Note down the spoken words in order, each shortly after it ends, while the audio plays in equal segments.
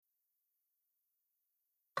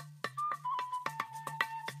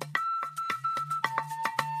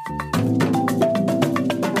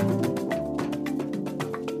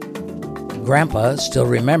Grandpa Still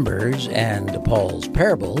Remembers and Paul's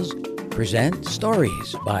Parables present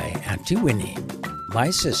stories by Auntie Winnie, my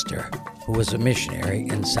sister, who was a missionary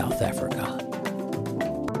in South Africa.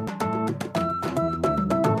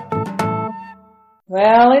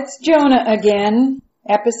 Well, it's Jonah again,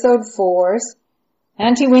 episode 4.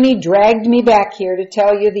 Auntie Winnie dragged me back here to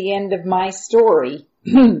tell you the end of my story.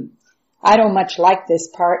 I don't much like this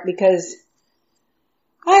part because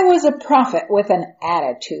I was a prophet with an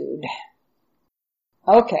attitude.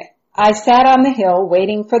 Okay, I sat on the hill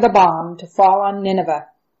waiting for the bomb to fall on Nineveh.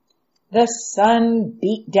 The sun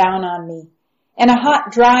beat down on me, and a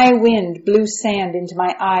hot, dry wind blew sand into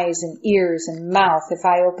my eyes and ears and mouth if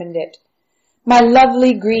I opened it. My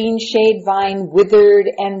lovely green shade vine withered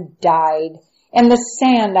and died, and the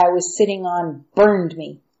sand I was sitting on burned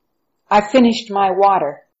me. I finished my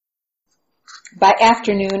water. By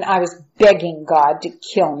afternoon, I was begging God to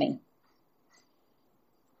kill me.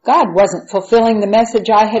 God wasn't fulfilling the message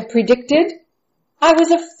I had predicted. I was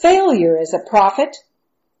a failure as a prophet.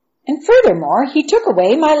 And furthermore, he took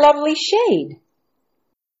away my lovely shade.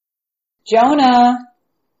 Jonah.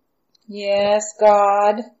 Yes,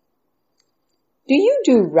 God. Do you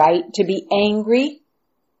do right to be angry?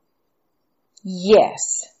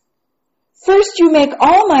 Yes. First you make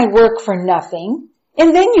all my work for nothing,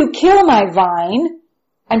 and then you kill my vine.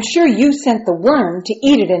 I'm sure you sent the worm to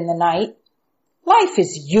eat it in the night. Life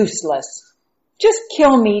is useless. Just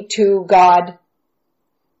kill me too, God.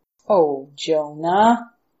 Oh, Jonah,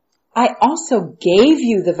 I also gave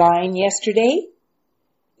you the vine yesterday.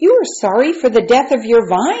 You were sorry for the death of your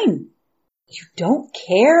vine. You don't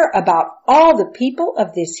care about all the people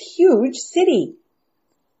of this huge city.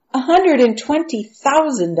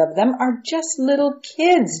 120,000 of them are just little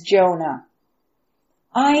kids, Jonah.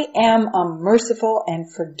 I am a merciful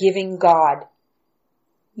and forgiving God.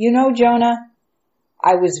 You know, Jonah,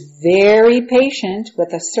 I was very patient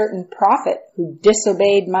with a certain prophet who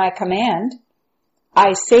disobeyed my command.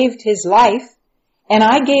 I saved his life, and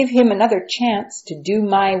I gave him another chance to do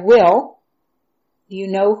my will. Do you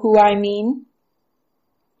know who I mean?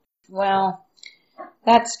 Well,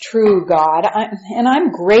 that's true, God, and I'm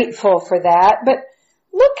grateful for that, but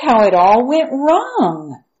look how it all went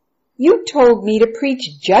wrong. You told me to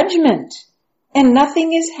preach judgment, and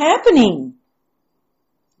nothing is happening.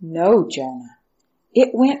 No, Jonah,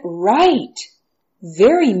 it went right,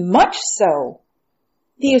 very much so.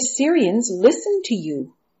 The Assyrians listened to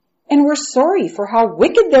you, and were sorry for how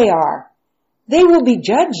wicked they are. They will be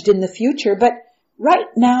judged in the future, but right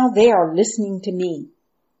now they are listening to me,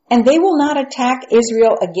 and they will not attack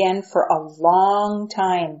Israel again for a long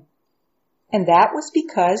time. And that was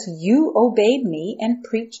because you obeyed me and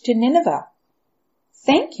preached to Nineveh.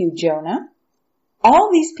 Thank you, Jonah. All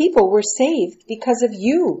these people were saved because of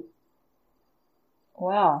you.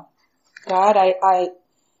 Well, God,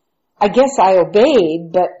 I guess I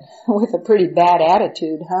obeyed, but with a pretty bad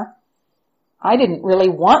attitude, huh? I didn't really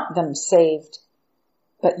want them saved,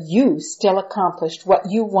 but you still accomplished what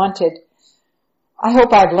you wanted. I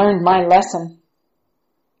hope I've learned my lesson.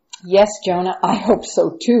 Yes, Jonah, I hope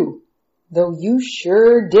so too, though you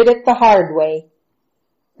sure did it the hard way.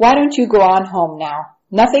 Why don't you go on home now?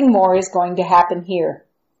 Nothing more is going to happen here.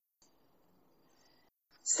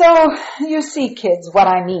 So, you see, kids, what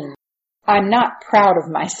I mean. I'm not proud of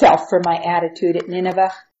myself for my attitude at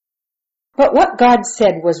Nineveh. But what God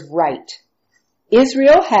said was right.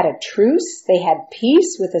 Israel had a truce. They had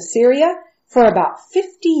peace with Assyria for about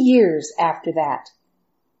 50 years after that.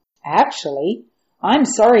 Actually, I'm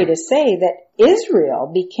sorry to say that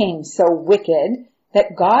Israel became so wicked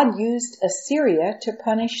that God used Assyria to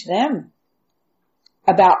punish them.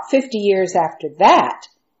 About 50 years after that,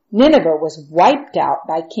 Nineveh was wiped out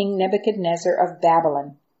by King Nebuchadnezzar of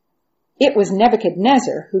Babylon. It was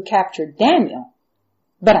Nebuchadnezzar who captured Daniel,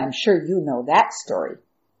 but I'm sure you know that story.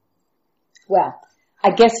 Well, I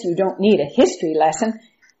guess you don't need a history lesson.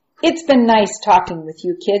 It's been nice talking with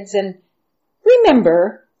you kids, and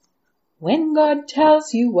remember, when God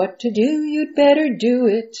tells you what to do, you'd better do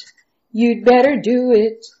it. You'd better do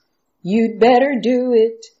it. You'd better do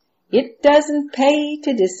it. It doesn't pay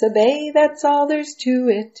to disobey, that's all there's to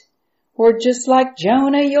it. Or just like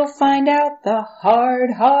Jonah, you'll find out the hard,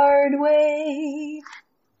 hard way.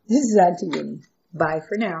 This is Auntie Winnie. Bye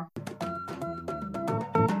for now.